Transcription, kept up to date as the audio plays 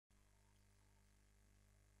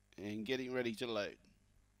and getting ready to load.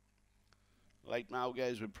 Late mail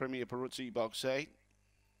goes with Premier Peruzzi, box 8.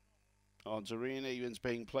 Odds are in, evens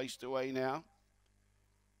being placed away now.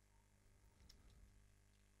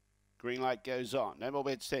 Green light goes on. No more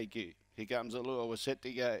bets, thank you. Here comes Allure, we're set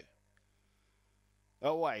to go.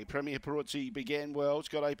 Away, Premier Peruzzi began well. It's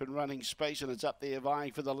got open running space and it's up there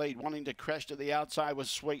vying for the lead. Wanting to crash to the outside was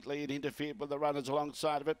Sweetly and interfered with the runners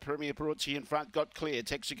alongside of it. Premier Peruzzi in front got clear.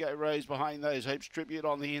 Texaco Rose behind those. Hope's Tribute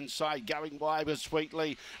on the inside. Going wide was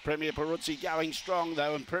Sweetly. Premier Peruzzi going strong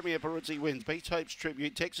though, and Premier Peruzzi wins. Beats Hope's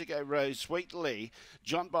Tribute, Texaco Rose, Sweetly,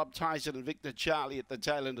 John Bob Tyson and Victor Charlie at the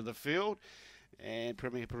tail end of the field. And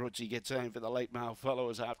Premier Peruzzi gets home for the late mail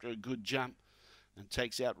followers after a good jump and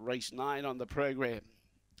takes out race 9 on the program.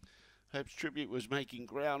 Hope's Tribute was making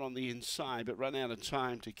ground on the inside, but run out of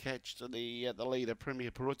time to catch the leader,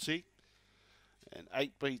 Premier Peruzzi. And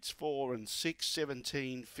 8 beats 4 and 6,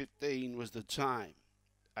 17:15 was the time.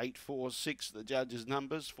 8, 4, 6, the judges'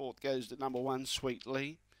 numbers. Fourth goes to number 1,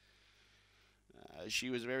 Sweetly. She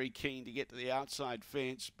was very keen to get to the outside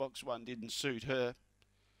fence. Box 1 didn't suit her.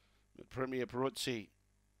 But Premier Peruzzi,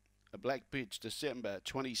 a black pitch, December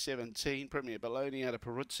 2017. Premier Bologna out of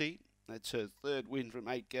Peruzzi. That's her third win from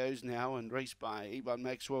 8 goes now, and raced by Yvonne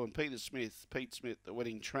Maxwell and Peter Smith. Pete Smith, the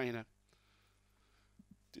winning trainer.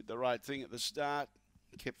 Did the right thing at the start.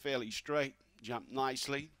 Kept fairly straight. Jumped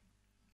nicely.